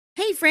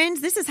Hey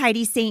friends, this is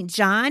Heidi St.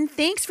 John.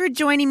 Thanks for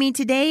joining me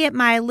today at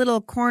my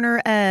little corner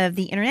of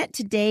the internet.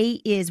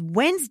 Today is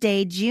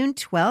Wednesday, June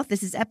 12th.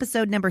 This is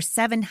episode number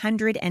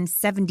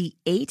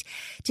 778.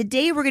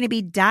 Today we're going to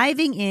be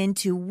diving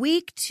into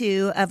week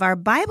 2 of our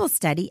Bible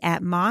study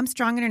at Mom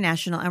Strong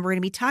International, and we're going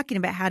to be talking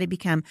about how to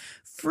become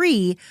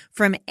free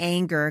from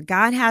anger.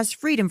 God has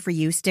freedom for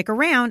you. Stick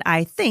around.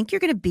 I think you're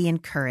going to be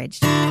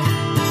encouraged.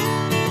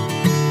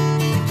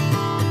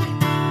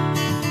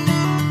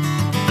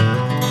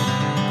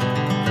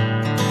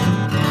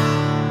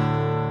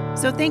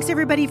 So thanks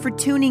everybody for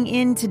tuning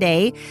in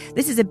today.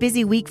 This is a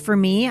busy week for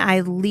me. I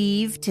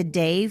leave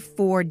today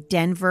for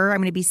Denver. I'm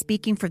going to be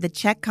speaking for the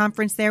Czech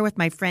conference there with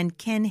my friend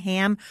Ken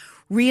Ham.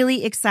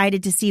 Really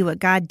excited to see what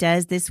God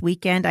does this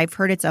weekend. I've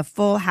heard it's a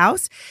full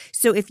house.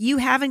 So if you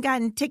haven't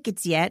gotten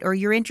tickets yet or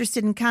you're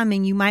interested in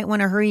coming, you might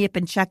want to hurry up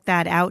and check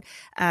that out.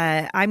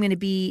 I'm going to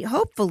be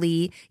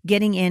hopefully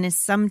getting in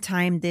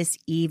sometime this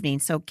evening.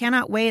 So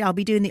cannot wait. I'll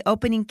be doing the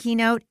opening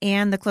keynote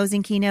and the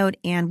closing keynote.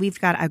 And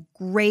we've got a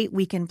great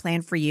weekend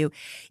planned for you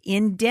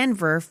in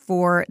Denver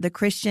for the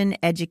Christian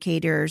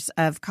Educators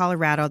of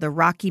Colorado, the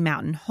Rocky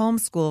Mountain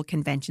Homeschool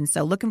Convention.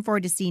 So looking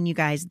forward to seeing you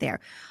guys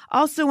there.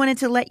 Also wanted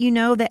to let you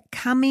know that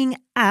coming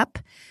up,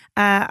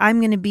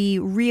 I'm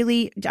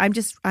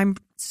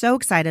so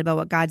excited about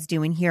what God's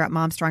doing here at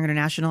Mom Strong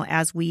International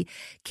as we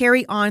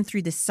carry on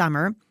through the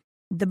summer,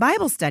 the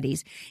Bible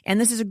studies. And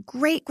this is a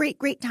great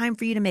time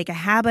for you to make a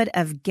habit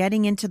of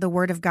getting into the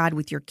Word of God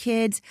with your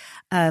kids,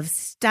 of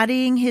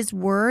studying His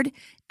Word,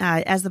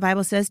 as the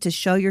Bible says, to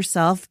show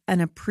yourself an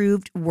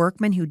approved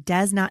workman who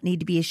does not need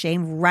to be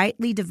ashamed,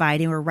 rightly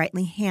dividing or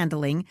rightly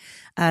handling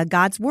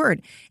God's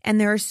Word. And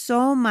there is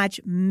so much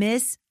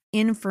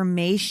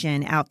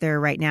misinformation out there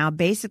right now.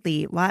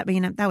 Basically,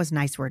 that was a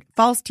nice word.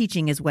 False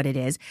teaching is what it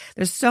is.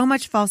 There's so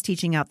much false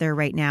teaching out there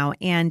right now,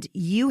 and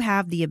you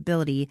have the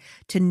ability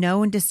to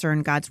know and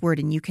discern God's Word,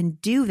 and you can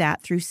do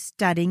that through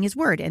studying His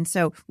Word. And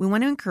so we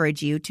want to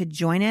encourage you to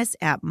join us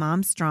at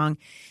Mom Strong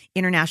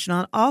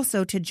International and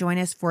also to join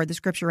us for the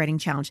Scripture Writing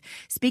Challenge.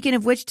 Speaking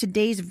of which,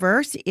 today's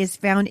verse is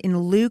found in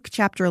Luke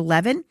chapter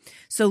 11.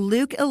 So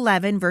Luke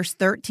 11, verse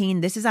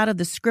 13, this is out of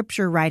the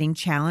Scripture Writing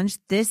Challenge.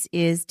 This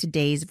is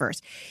today's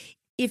verse.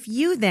 If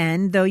you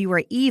then, though you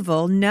are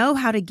evil, know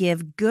how to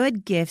give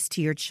good gifts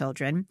to your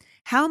children,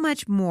 how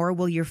much more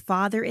will your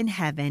Father in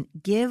heaven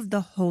give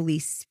the Holy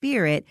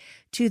Spirit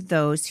to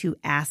those who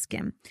ask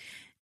Him?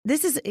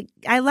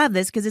 I love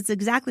this because it's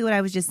exactly what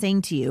I was just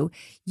saying to you.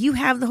 You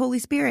have the Holy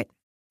Spirit,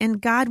 and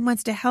God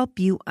wants to help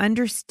you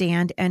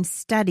understand and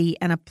study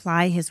and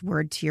apply His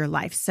Word to your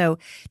life. So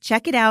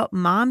check it out,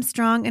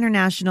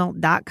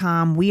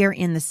 momstronginternational.com. We are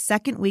in the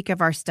second week of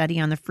our study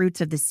on the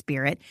fruits of the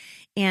Spirit.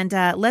 And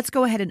let's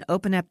go ahead and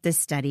open up this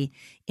study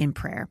in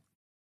prayer.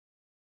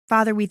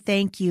 Father, we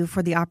thank you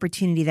for the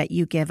opportunity that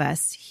you give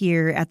us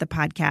here at the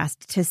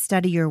podcast to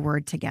study your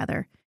Word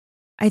together.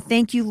 I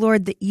thank you,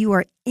 Lord, that you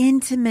are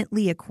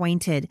intimately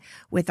acquainted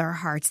with our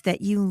hearts,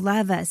 that you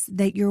love us,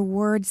 that your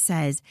word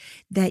says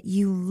that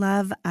you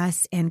love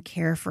us and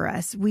care for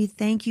us. We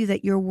thank you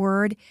that your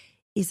word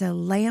is a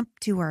lamp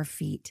to our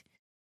feet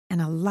and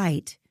a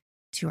light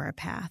to our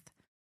path.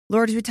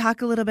 Lord, as we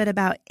talk a little bit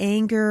about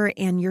anger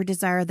and your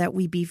desire that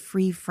we be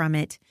free from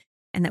it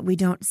and that we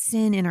don't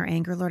sin in our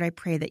anger, Lord, I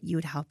pray that you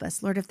would help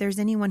us. Lord, if there's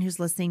anyone who's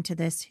listening to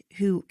this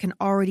who can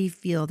already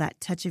feel that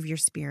touch of your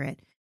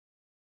Spirit,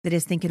 that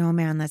is thinking, oh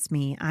man, that's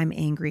me. I'm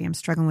angry. I'm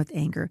struggling with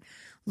anger.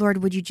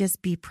 Lord, would you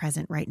just be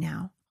present right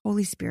now?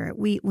 Holy Spirit,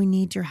 we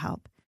need your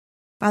help.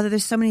 Father,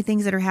 there's so many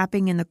things that are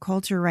happening in the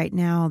culture right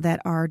now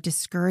that are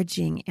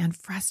discouraging and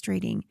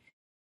frustrating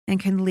and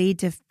can lead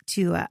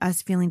to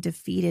us feeling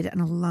defeated and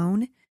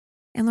alone.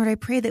 And Lord, I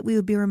pray that we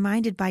would be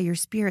reminded by your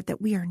Spirit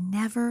that we are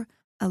never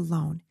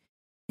alone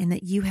and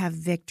that you have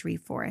victory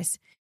for us.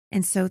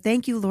 And so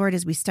thank you, Lord,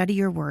 as we study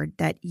your word,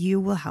 that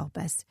you will help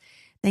us.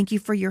 Thank you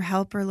for your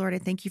helper, Lord. I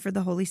thank you for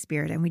the Holy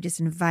Spirit. And we just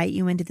invite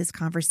you into this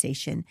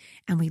conversation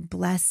and we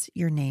bless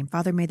your name.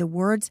 Father, may the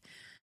words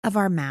of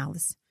our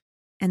mouths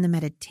and the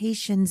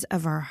meditations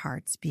of our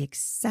hearts be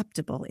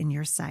acceptable in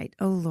your sight,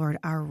 O Lord,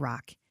 our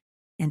rock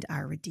and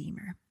our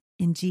Redeemer.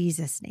 In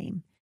Jesus'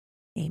 name,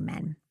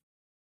 amen.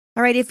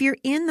 All right, if you're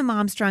in the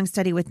Mom Strong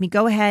study with me,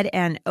 go ahead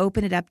and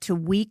open it up to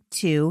week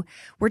 2.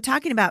 We're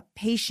talking about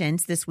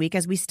patience this week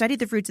as we study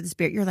the fruits of the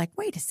Spirit. You're like,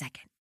 wait a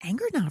second.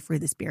 Anger is not a fruit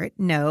of the Spirit.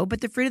 No, but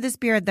the fruit of the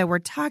Spirit that we're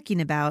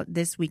talking about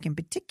this week in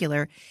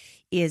particular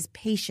is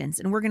patience.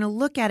 And we're going to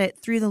look at it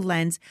through the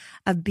lens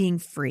of being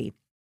free.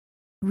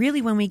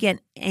 Really, when we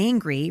get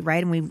angry,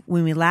 right, and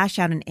when we lash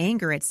out in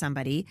anger at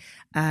somebody,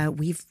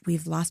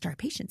 we've lost our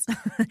patience.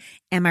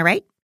 Am I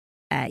right?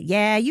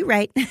 Yeah, you're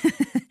right.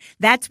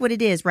 That's what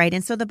it is, right?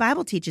 And so the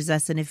Bible teaches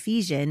us in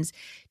Ephesians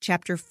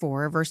chapter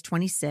 4, verse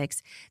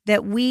 26,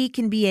 that we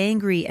can be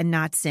angry and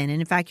not sin.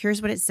 And in fact,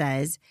 here's what it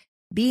says.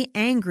 Be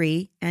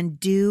angry and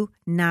do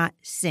not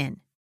sin.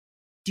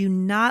 Do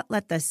not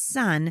let the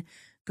sun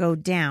go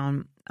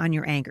down on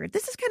your anger.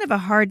 This is kind of a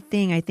hard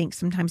thing, I think,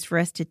 sometimes for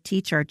us to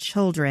teach our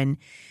children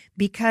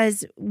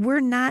because we're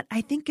not, I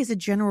think as a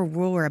general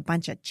rule, we're a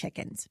bunch of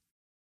chickens.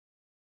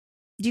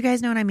 Do you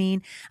guys know what I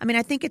mean? I mean,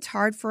 I think it's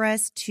hard for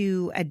us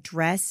to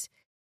address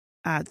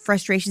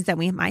frustrations that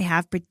we might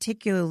have,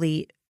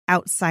 particularly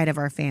outside of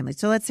our family.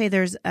 So let's say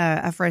there's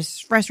a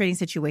frustrating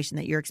situation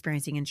that you're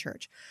experiencing in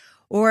church,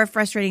 or a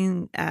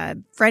frustrating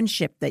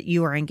friendship that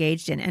you are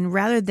engaged in. And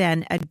rather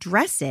than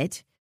address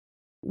it,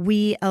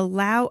 we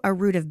allow a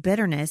root of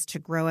bitterness to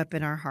grow up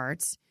in our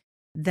hearts,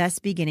 thus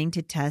beginning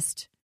to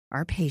test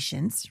our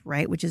patience,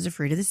 right? Which is a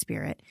fruit of the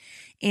Spirit.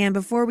 And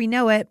before we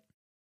know it,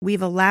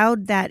 we've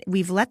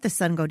let the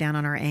sun go down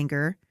on our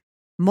anger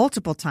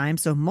multiple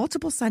times, so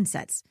multiple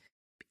sunsets.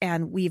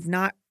 And we've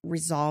not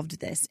resolved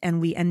this,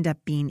 and we end up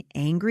being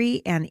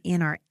angry. And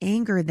in our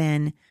anger,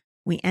 then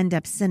we end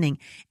up sinning.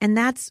 And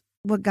that's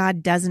what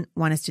God doesn't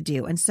want us to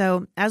do. And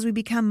so as we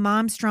become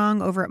Mom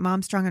Strong over at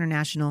Mom Strong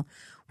International,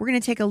 we're going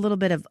to take a little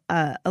bit of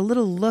a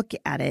little look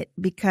at it,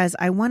 because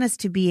I want us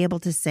to be able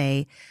to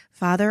say,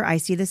 Father, I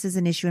see this as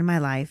an issue in my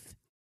life,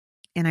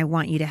 and I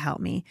want you to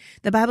help me.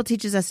 The Bible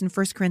teaches us in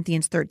 1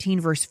 Corinthians 13,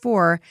 verse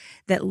 4,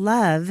 that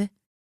love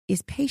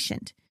is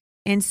patient.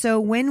 And so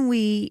when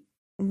we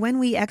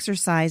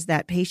exercise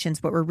that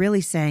patience, what we're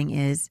really saying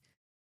is,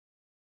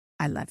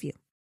 I love you.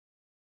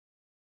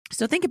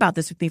 So think about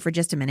this with me for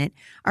just a minute.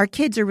 Our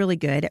kids are really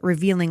good at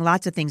revealing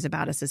lots of things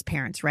about us as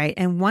parents, right?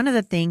 And one of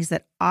the things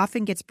that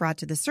often gets brought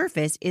to the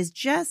surface is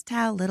just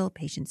how little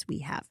patience we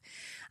have.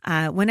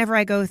 Whenever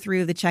I go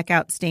through the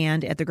checkout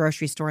stand at the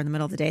grocery store in the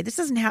middle of the day, this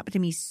doesn't happen to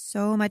me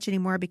so much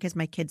anymore because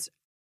my kids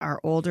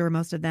are older,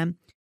 most of them.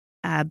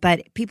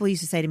 But people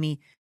used to say to me,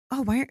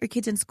 oh, why aren't your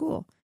kids in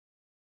school?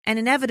 And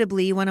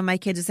inevitably, one of my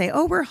kids would say,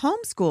 oh, we're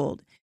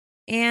homeschooled.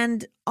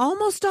 And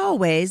almost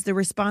always the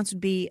response would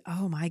be,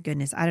 oh my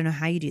goodness, I don't know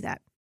how you do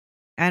that.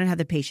 I don't have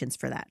the patience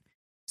for that.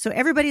 So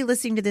everybody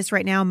listening to this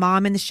right now,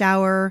 mom in the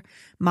shower,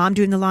 mom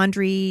doing the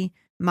laundry,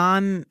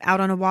 mom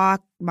out on a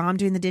walk, mom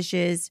doing the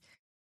dishes,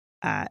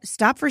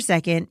 stop for a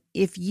second.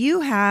 If you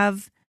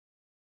have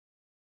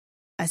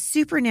a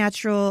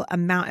supernatural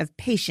amount of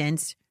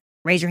patience,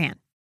 raise your hand.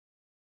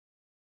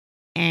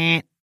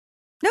 And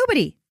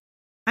nobody.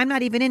 I'm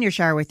not even in your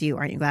shower with you.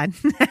 Aren't you glad?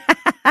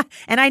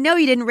 And I know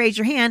you didn't raise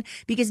your hand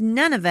because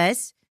none of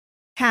us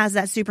has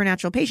that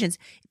supernatural patience.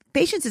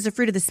 Patience is a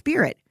fruit of the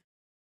Spirit.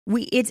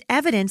 It's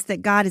evidence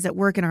that God is at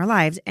work in our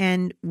lives,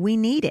 and we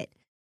need it,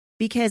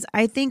 because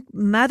I think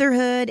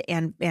motherhood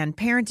and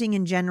parenting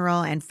in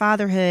general and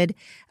fatherhood,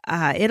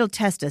 it'll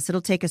test us.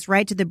 It'll take us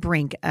right to the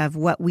brink of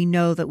what we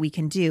know that we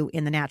can do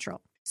in the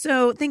natural.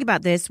 So think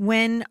about this.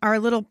 When our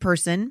little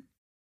person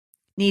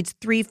needs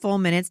 3 full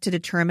minutes to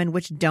determine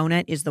which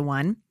donut is the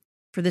one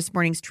for this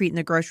morning's treat in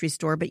the grocery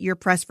store, but you're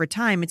pressed for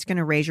time, it's going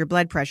to raise your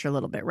blood pressure a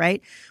little bit,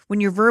 right? When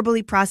you're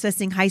verbally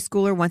processing, high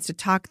schooler wants to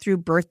talk through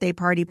birthday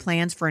party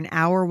plans for an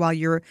hour while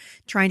you're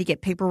trying to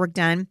get paperwork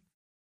done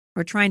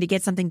or trying to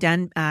get something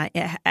done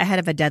ahead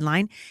of a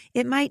deadline,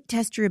 it might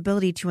test your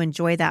ability to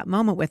enjoy that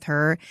moment with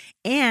her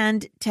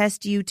and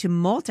test you to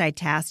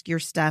multitask your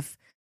stuff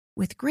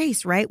with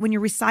grace, right? When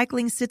your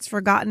recycling sits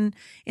forgotten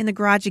in the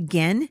garage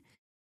again,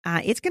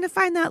 it's going to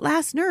find that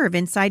last nerve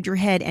inside your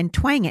head and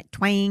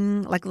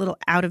twang like a little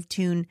out of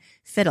tune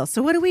fiddle.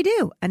 So what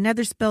do?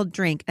 Another spilled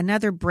drink,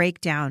 another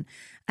breakdown,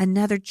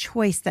 another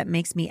choice that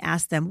makes me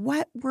ask them,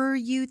 what were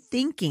you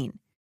thinking?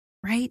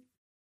 Right?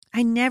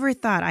 I never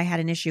thought I had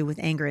an issue with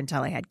anger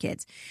until I had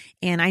kids.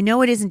 And I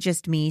know it isn't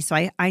just me.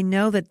 So I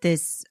know that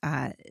this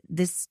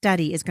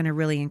study is going to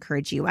really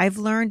encourage you. I've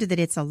learned that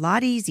it's a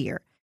lot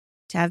easier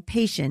to have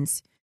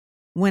patience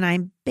when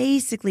I'm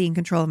basically in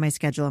control of my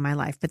schedule in my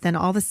life. But then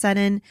all of a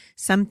sudden,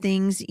 some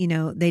things,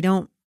 they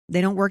don't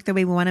work the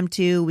way we want them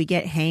to. We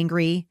get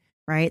hangry,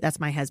 right? That's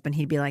my husband.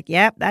 He'd be like,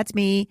 yep, that's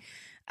me.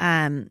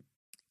 And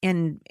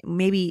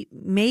maybe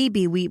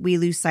we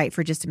lose sight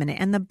for just a minute.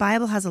 And the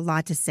Bible has a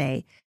lot to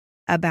say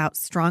about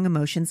strong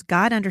emotions.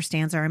 God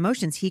understands our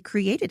emotions. He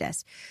created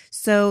us.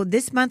 So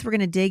this month, we're going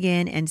to dig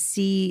in and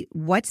see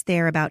what's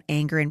there about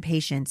anger and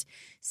patience,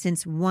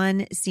 since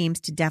one seems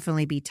to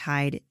definitely be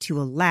tied to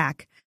a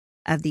lack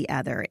of the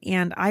other.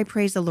 And I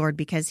praise the Lord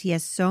because he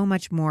has so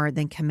much more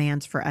than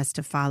commands for us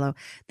to follow.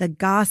 The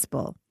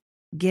gospel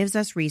gives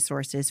us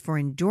resources for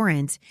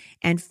endurance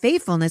and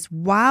faithfulness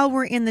while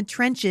we're in the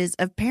trenches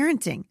of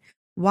parenting.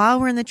 While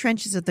we're in the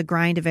trenches of the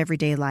grind of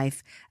everyday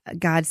life,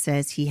 God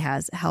says he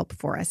has help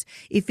for us.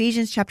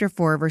 Ephesians chapter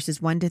 4, verses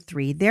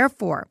 1-3.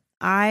 Therefore,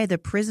 I, the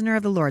prisoner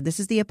of the Lord, this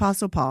is the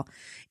Apostle Paul,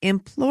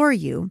 implore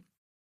you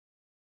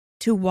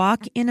to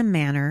walk in a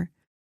manner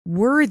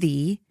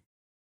worthy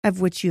of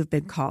which you have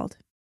been called.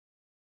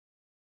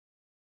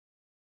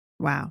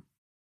 Wow.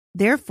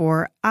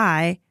 Therefore,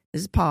 I,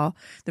 this is Paul,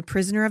 the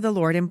prisoner of the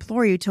Lord,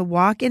 implore you to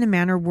walk in a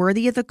manner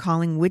worthy of the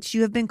calling which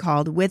you have been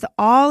called, with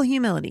all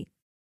humility.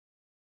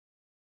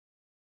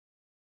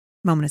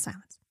 Moment of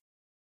silence.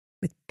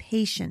 With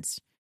patience,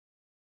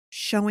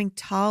 showing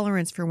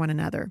tolerance for one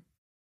another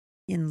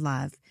in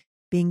love,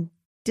 being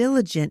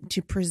diligent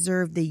to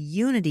preserve the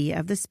unity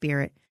of the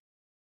Spirit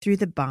through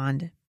the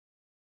bond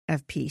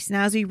of peace.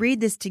 Now, as we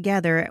read this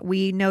together,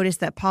 we notice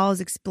that Paul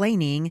is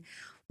explaining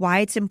why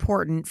it's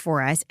important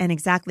for us and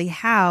exactly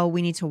how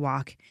we need to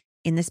walk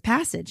in this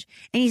passage.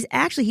 And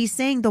he's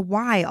saying the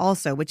why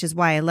also, which is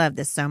why I love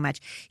this so much.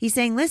 He's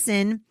saying,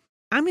 listen,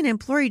 I'm going to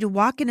implore you to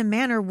walk in a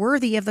manner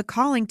worthy of the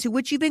calling to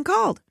which you've been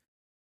called.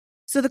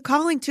 So the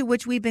calling to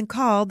which we've been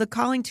called, the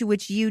calling to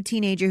which you,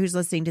 teenager who's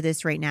listening to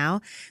this right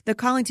now, the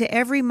calling to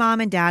every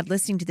mom and dad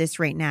listening to this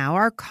right now,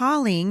 our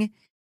calling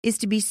is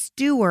to be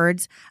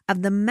stewards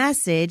of the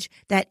message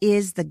that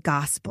is the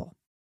gospel.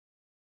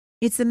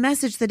 It's the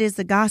message that is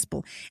the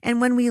gospel.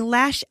 And when we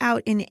lash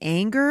out in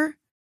anger,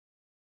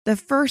 the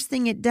first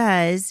thing it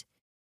does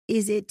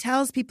is it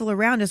tells people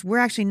around us we're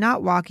actually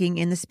not walking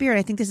in the Spirit.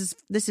 I think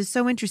this is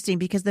so interesting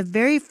because the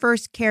very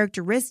first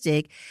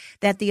characteristic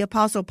that the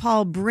Apostle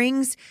Paul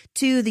brings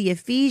to the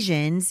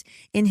Ephesians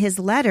in his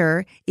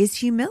letter is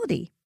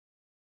humility.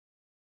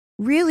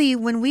 Really,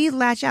 when we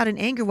lash out in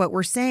anger, what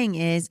we're saying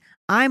is,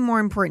 I'm more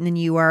important than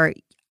you are.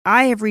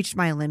 I have reached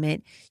my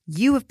limit.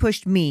 You have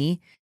pushed me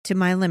to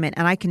my limit,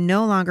 and I can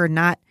no longer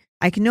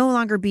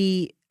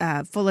be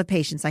full of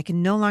patience. I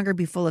can no longer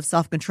be full of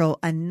self-control,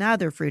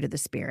 another fruit of the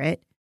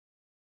Spirit.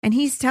 And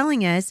he's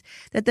telling us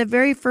that the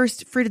very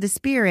first fruit of the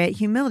Spirit,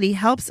 humility,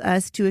 helps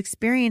us to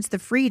experience the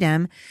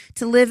freedom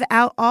to live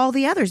out all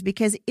the others.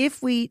 Because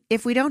if we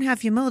don't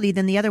have humility,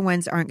 then the other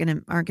ones we're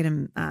gonna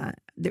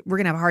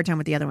have a hard time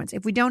with the other ones.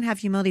 If we don't have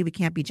humility, we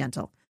can't be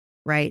gentle,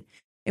 right?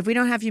 If we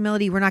don't have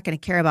humility, we're not going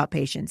to care about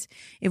patience.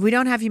 If we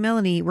don't have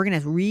humility, we're going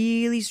to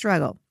really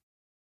struggle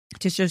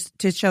to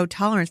show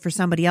tolerance for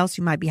somebody else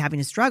who might be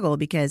having a struggle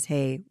because,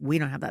 hey, we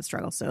don't have that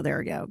struggle. So there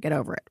we go. Get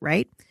over it,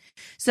 right?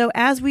 So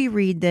as we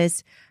read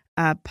this,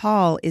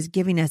 Paul is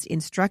giving us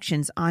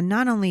instructions on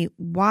not only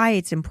why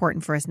it's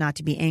important for us not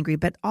to be angry,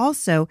 but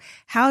also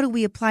how do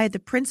we apply the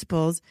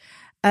principles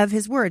of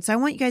his word. So I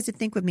want you guys to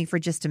think with me for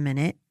just a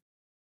minute.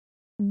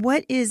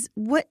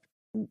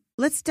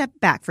 Let's step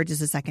back for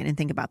just a second and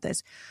think about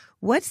this.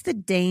 What's the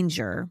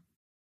danger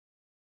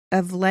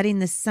of letting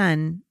the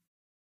sun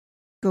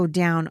go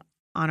down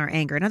on our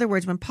anger? In other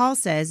words, when Paul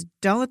says,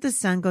 don't let the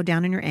sun go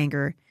down in your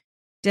anger,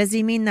 does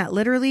he mean that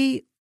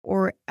literally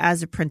or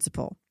as a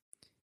principle?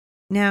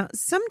 Now,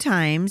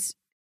 sometimes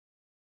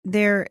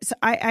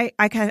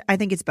I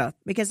think it's both,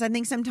 because I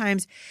think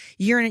sometimes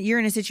you're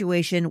in a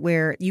situation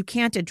where you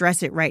can't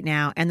address it right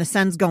now and the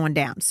sun's going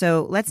down.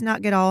 So let's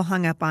not get all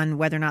hung up on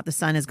whether or not the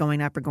sun is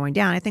going up or going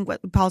down. I think what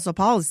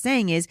Paul is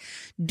saying is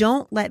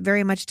don't let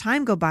very much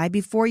time go by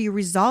before you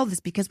resolve this,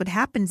 because what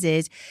happens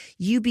is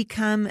you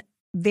become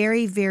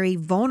very, very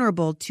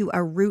vulnerable to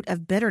a root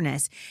of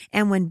bitterness.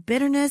 And when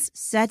bitterness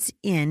sets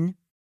in,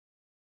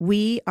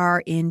 we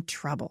are in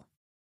trouble.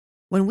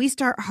 When we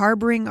start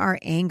harboring our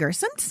anger,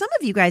 some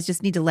of you guys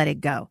just need to let it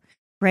go,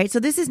 right? So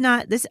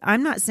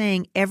I'm not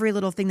saying every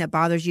little thing that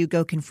bothers you,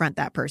 go confront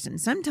that person.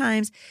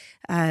 Sometimes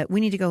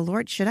we need to go,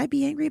 Lord, should I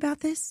be angry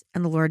about this?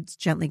 And the Lord's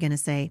gently going to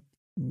say,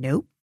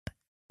 nope,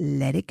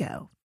 let it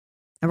go.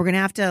 And we're going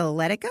to have to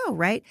let it go,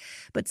 right?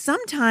 But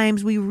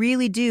sometimes we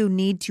really do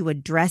need to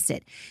address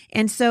it.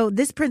 And so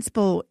this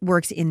principle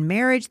works in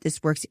marriage.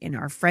 This works in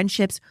our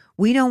friendships.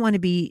 We don't want to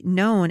be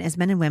known as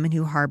men and women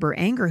who harbor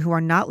anger, who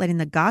are not letting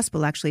the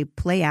gospel actually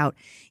play out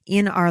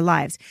in our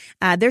lives.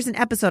 There's an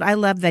episode, I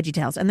love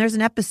VeggieTales, and there's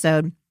an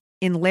episode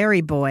in Larry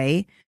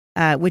Boy,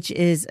 which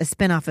is a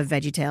spinoff of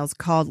VeggieTales,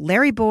 called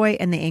Larry Boy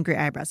and the Angry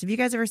Eyebrows. Have you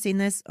guys ever seen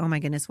this? Oh my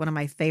goodness, one of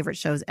my favorite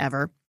shows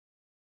ever.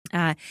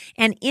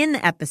 And in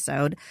the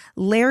episode,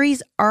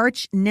 Larry's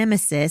arch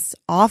nemesis,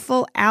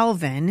 Awful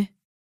Alvin,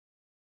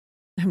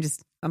 I'm going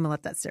to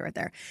let that sit right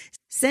there,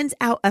 sends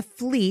out a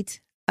fleet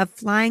of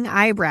flying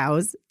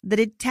eyebrows that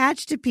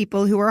attach to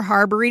people who are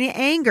harboring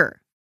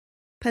anger,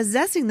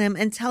 possessing them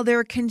until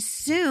they're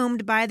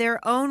consumed by their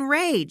own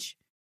rage.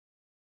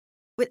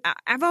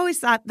 I've always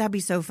thought that'd be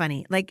so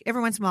funny. Like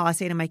every once in a while I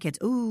say to my kids,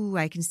 ooh,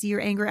 I can see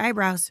your angry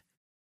eyebrows.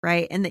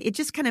 Right? And it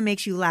just kind of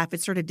makes you laugh.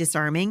 It's sort of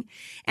disarming.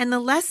 And the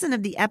lesson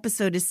of the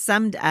episode is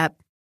summed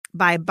up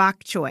by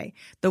Bok Choy,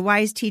 the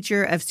wise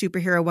teacher of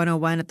Superhero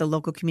 101 at the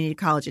local community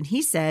college. And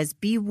he says,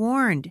 be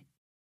warned.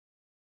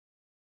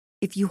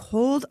 If you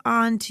hold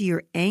on to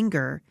your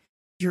anger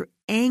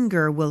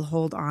will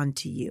hold on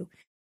to you.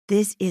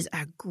 This is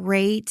a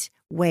great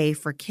way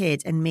for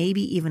kids and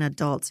maybe even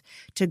adults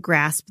to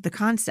grasp the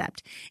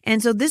concept.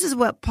 And so this is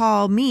what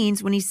Paul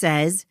means when he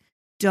says,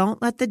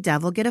 don't let the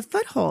devil get a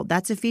foothold.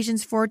 That's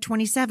Ephesians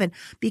 4:27.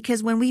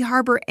 Because when we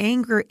harbor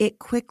anger, it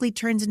quickly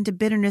turns into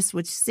bitterness,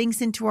 which sinks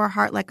into our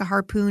heart like a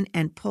harpoon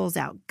and pulls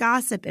out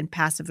gossip and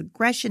passive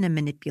aggression and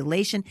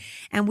manipulation.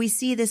 And we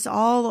see this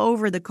all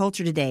over the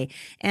culture today.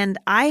 And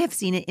I have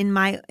seen it in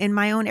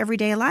my own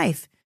everyday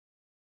life.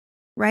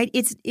 Right?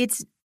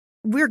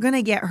 We're going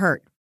to get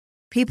hurt.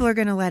 People are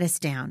going to let us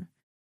down.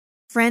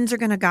 Friends are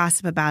going to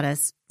gossip about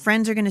us.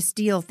 Friends are going to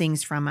steal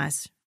things from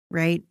us,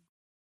 right?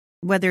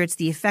 Whether it's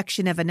the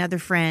affection of another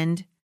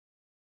friend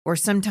or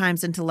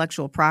sometimes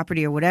intellectual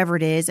property or whatever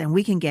it is, and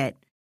we can get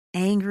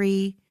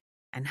angry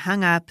and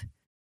hung up.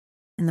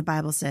 And the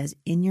Bible says,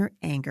 in your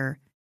anger,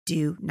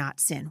 do not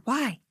sin.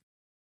 Why?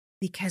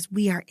 Because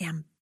we are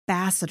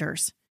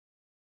ambassadors.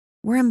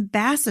 We're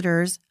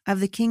ambassadors of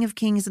the King of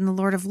Kings and the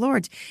Lord of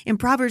Lords. In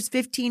Proverbs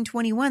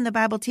 15:21, the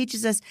Bible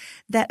teaches us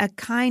that a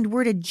kind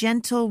word, a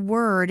gentle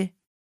word,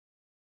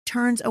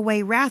 turns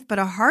away wrath, but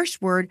a harsh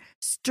word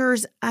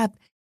stirs up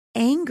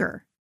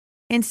anger.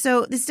 And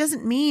so this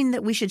doesn't mean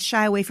that we should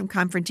shy away from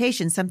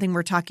confrontation, something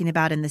we're talking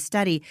about in the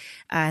study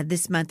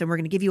this month. And we're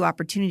going to give you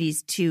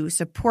opportunities to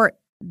support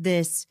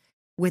this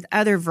with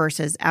other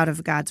verses out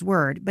of God's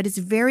word. But it's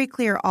very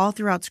clear all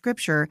throughout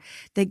Scripture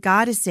that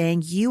God is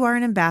saying, you are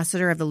an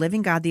ambassador of the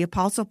living God. The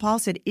Apostle Paul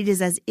said, it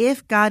is as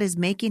if God is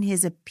making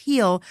his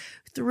appeal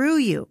through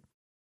you.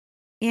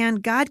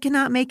 And God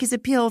cannot make his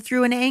appeal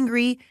through an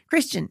angry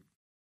Christian.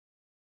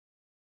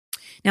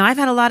 Now, I've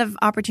had a lot of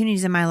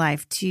opportunities in my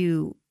life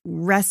to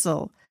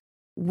wrestle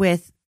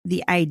with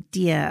the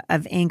idea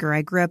of anger.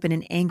 I grew up in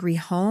an angry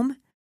home.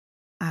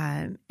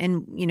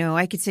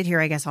 I could sit here,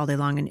 I guess, all day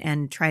long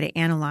and try to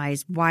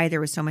analyze why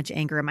there was so much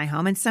anger in my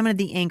home. And some of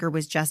the anger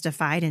was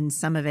justified and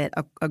some of it,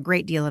 a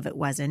great deal of it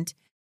wasn't.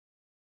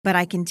 But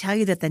I can tell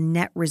you that the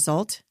net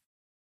result,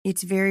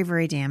 it's very,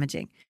 very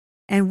damaging.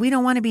 And we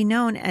don't want to be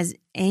known as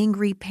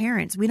angry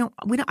parents.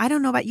 I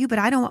don't know about you, but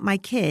I don't want my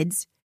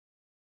kids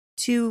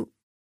to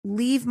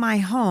leave my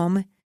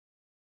home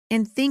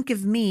and think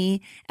of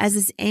me as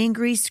this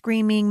angry,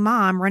 screaming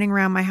mom running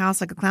around my house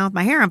like a clown with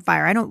my hair on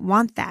fire. I don't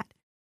want that.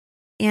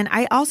 And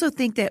I also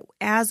think that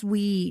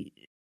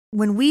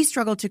when we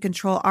struggle to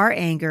control our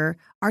anger,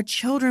 our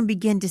children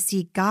begin to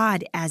see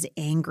God as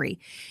angry.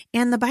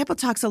 And the Bible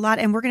talks a lot,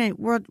 and we're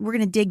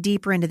gonna dig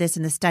deeper into this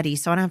in the study.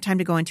 So I don't have time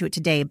to go into it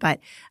today, but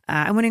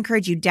I want to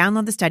encourage you,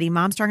 download the study,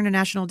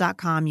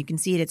 momstronginternational.com. You can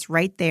see it; it's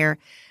right there.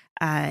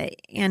 I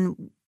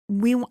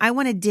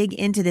want to dig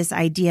into this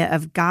idea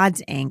of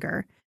God's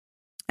anger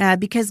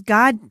because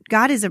God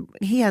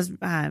He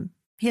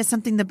has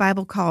something the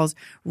Bible calls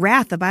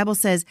wrath. The Bible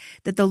says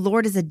that the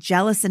Lord is a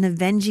jealous and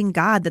avenging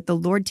God, that the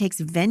Lord takes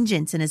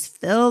vengeance and is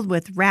filled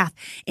with wrath.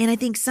 And I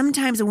think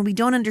sometimes when we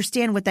don't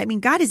understand what that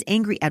means, God is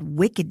angry at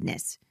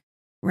wickedness,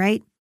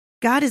 right?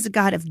 God is a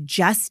God of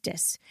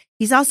justice.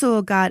 He's also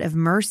a God of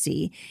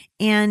mercy.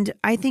 And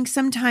I think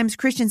sometimes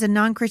Christians and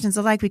non-Christians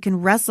alike, we can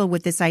wrestle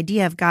with this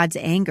idea of God's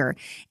anger.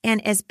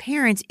 And as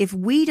parents, if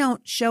we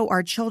don't show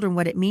our children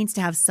what it means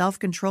to have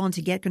self-control and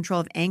to get control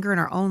of anger in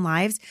our own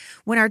lives,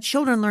 when our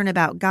children learn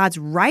about God's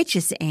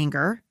righteous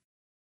anger,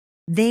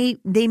 they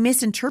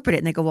misinterpret it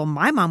and they go, well,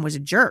 my mom was a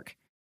jerk.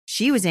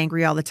 She was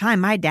angry all the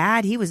time. My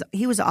dad, he was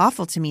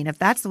awful to me. And if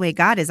that's the way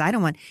God is, I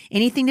don't want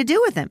anything to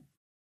do with him.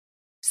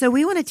 So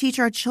we want to teach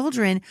our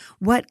children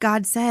what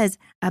God says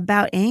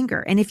about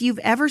anger. And if you've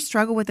ever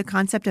struggled with the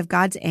concept of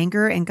God's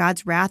anger and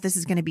God's wrath, this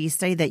is going to be a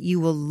study that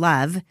you will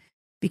love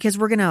because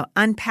we're going to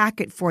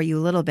unpack it for you a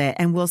little bit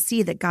and we'll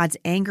see that God's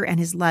anger and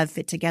his love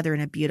fit together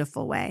in a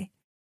beautiful way.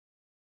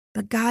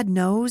 But God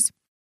knows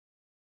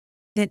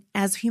that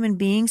as human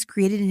beings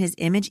created in his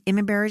image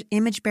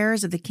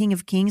bearers of the King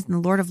of Kings and the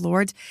Lord of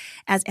Lords,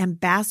 as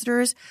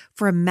ambassadors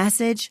for a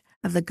message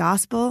of the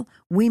gospel,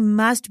 we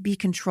must be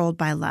controlled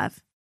by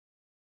love.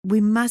 We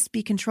must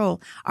be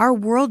controlled. Our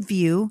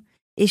worldview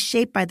is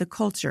shaped by the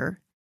culture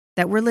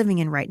that we're living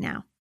in right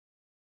now.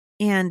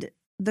 And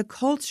the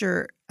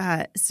culture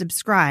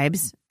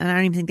subscribes, and I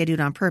don't even think they do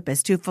it on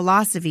purpose, to a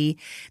philosophy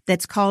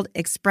that's called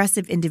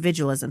expressive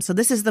individualism. So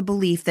this is the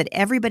belief that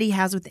everybody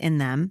has within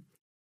them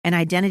an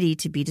identity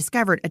to be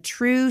discovered, a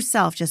true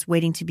self just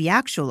waiting to be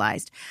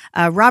actualized.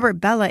 Robert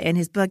Bellah, in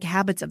his book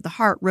Habits of the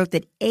Heart, wrote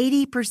that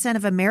 80%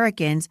 of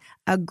Americans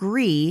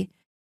agree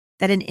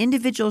that an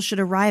individual should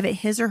arrive at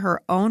his or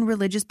her own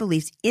religious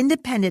beliefs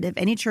independent of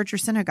any church or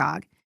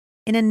synagogue.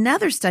 In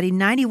another study,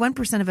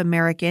 91% of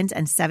Americans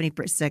and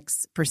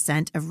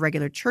 76% of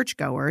regular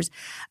churchgoers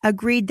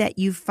agreed that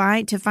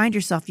to find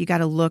yourself, you got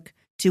to look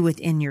to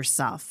within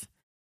yourself.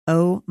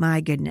 Oh my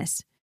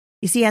goodness.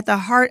 You see, at the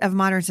heart of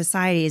modern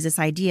society is this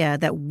idea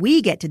that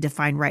we get to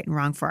define right and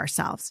wrong for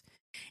ourselves.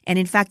 And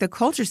in fact, the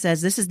culture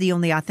says this is the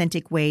only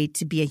authentic way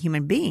to be a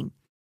human being.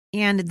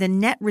 And the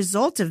net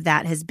result of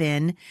that has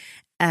been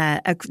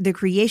the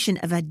creation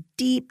of a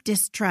deep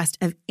distrust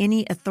of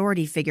any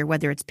authority figure,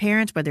 whether it's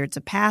parents, whether it's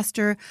a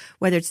pastor,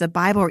 whether it's the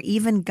Bible, or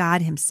even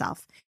God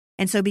himself.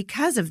 And so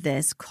because of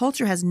this,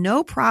 culture has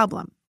no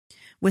problem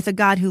with a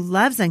God who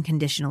loves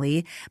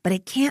unconditionally, but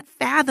it can't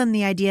fathom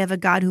the idea of a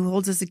God who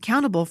holds us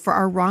accountable for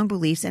our wrong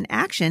beliefs and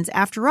actions.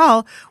 After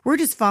all, we're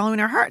just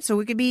following our heart. So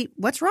we could be,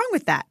 what's wrong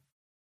with that?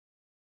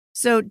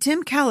 So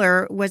Tim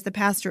Keller was the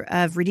pastor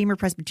of Redeemer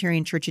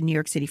Presbyterian Church in New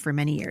York City for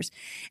many years.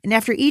 And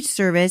after each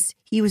service,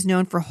 he was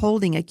known for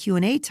holding a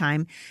Q&A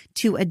time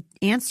to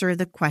answer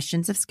the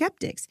questions of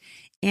skeptics.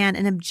 And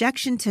an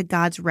objection to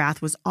God's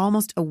wrath was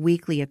almost a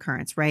weekly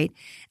occurrence, right?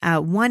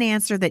 One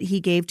answer that he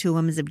gave to a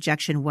woman's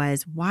objection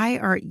was, why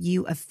are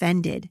you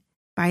offended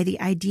by the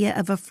idea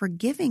of a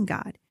forgiving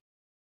God?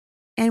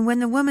 And when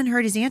the woman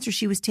heard his answer,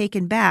 she was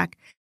taken back.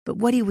 But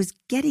what he was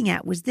getting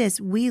at was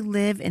this: we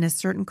live in a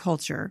certain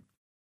culture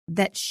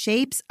that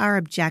shapes our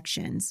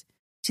objections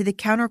to the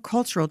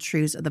countercultural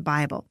truths of the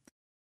Bible.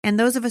 And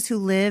those of us who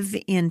live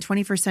in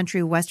 21st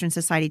century Western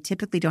society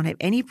typically don't have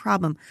any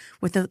problem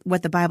with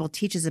what the Bible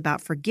teaches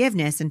about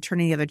forgiveness and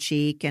turning the other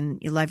cheek and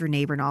you love your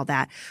neighbor and all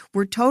that.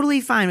 We're totally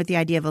fine with the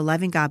idea of a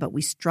loving God, but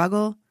we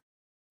struggle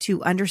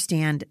to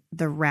understand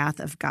the wrath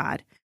of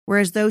God.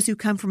 Whereas those who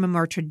come from a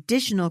more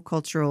traditional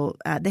cultural,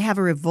 they have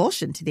a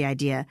revulsion to the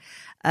idea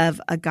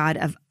of a God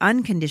of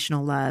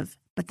unconditional love.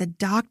 But the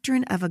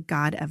doctrine of a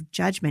God of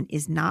judgment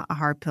is not a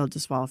hard pill to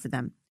swallow for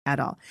them at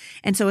all.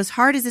 And so as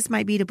hard as this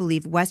might be to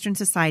believe, Western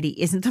society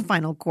isn't the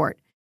final court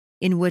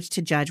in which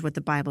to judge what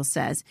the Bible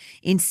says.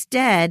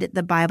 Instead,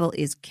 the Bible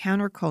is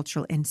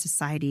countercultural in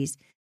societies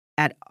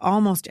at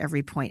almost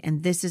every point.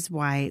 And this is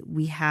why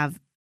we have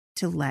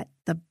to let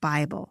the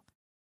Bible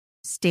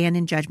stand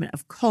in judgment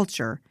of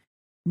culture,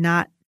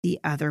 not the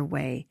other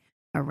way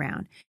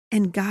around.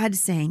 And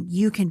God's saying,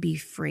 you can be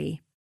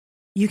free.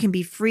 You can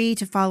be free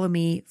to follow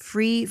me,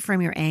 free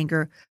from your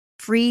anger,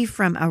 free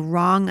from a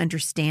wrong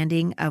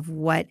understanding of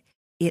what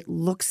it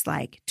looks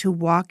like to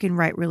walk in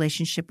right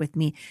relationship with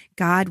me.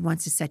 God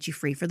wants to set you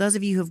free. For those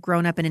of you who have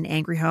grown up in an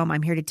angry home,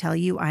 I'm here to tell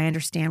you, I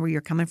understand where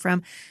you're coming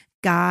from.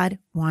 God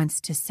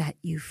wants to set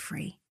you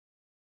free.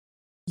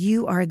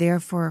 You are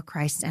therefore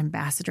Christ's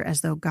ambassador,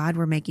 as though God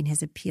were making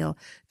his appeal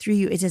through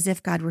you. It's as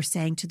if God were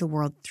saying to the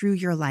world through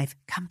your life,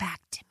 come back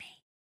to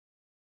me.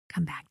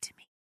 Come back to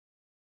me.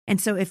 And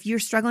so if you're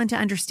struggling to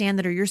understand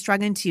that, or you're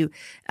struggling to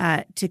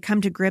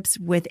come to grips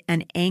with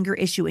an anger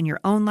issue in your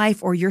own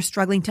life, or you're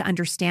struggling to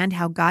understand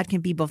how God can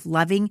be both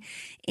loving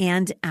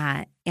and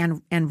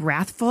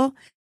wrathful,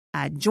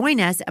 join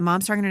us at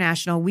Mom Strong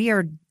International. We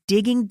are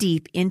digging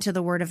deep into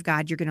the Word of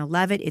God. You're going to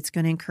love it. It's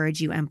going to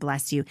encourage you and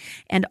bless you.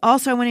 And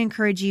also, I want to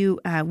encourage you,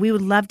 we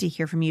would love to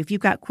hear from you. If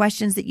you've got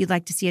questions that you'd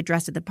like to see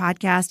addressed at the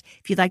podcast,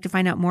 if you'd like to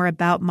find out more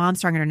about Mom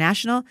Strong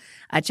International,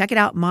 check it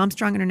out,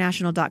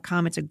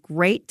 momstronginternational.com. It's a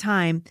great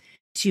time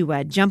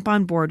to jump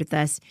on board with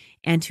us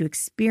and to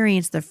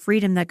experience the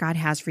freedom that God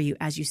has for you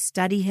as you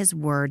study his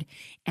Word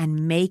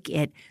and make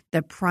it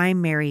the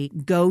primary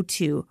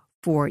go-to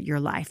for your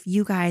life.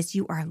 You guys,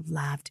 you are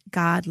loved.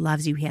 God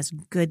loves you. He has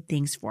good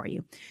things for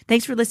you.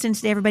 Thanks for listening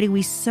today, everybody.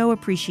 We so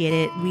appreciate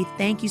it. We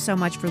thank you so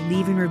much for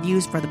leaving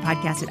reviews for the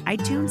podcast at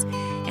iTunes,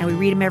 and we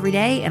read them every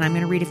day, and I'm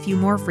going to read a few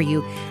more for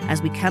you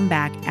as we come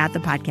back at the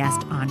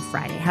podcast on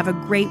Friday. Have a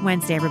great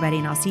Wednesday, everybody,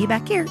 and I'll see you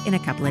back here in a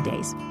couple of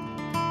days.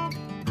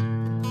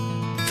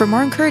 For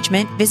more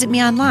encouragement, visit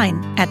me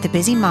online at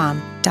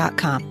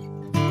thebusymom.com.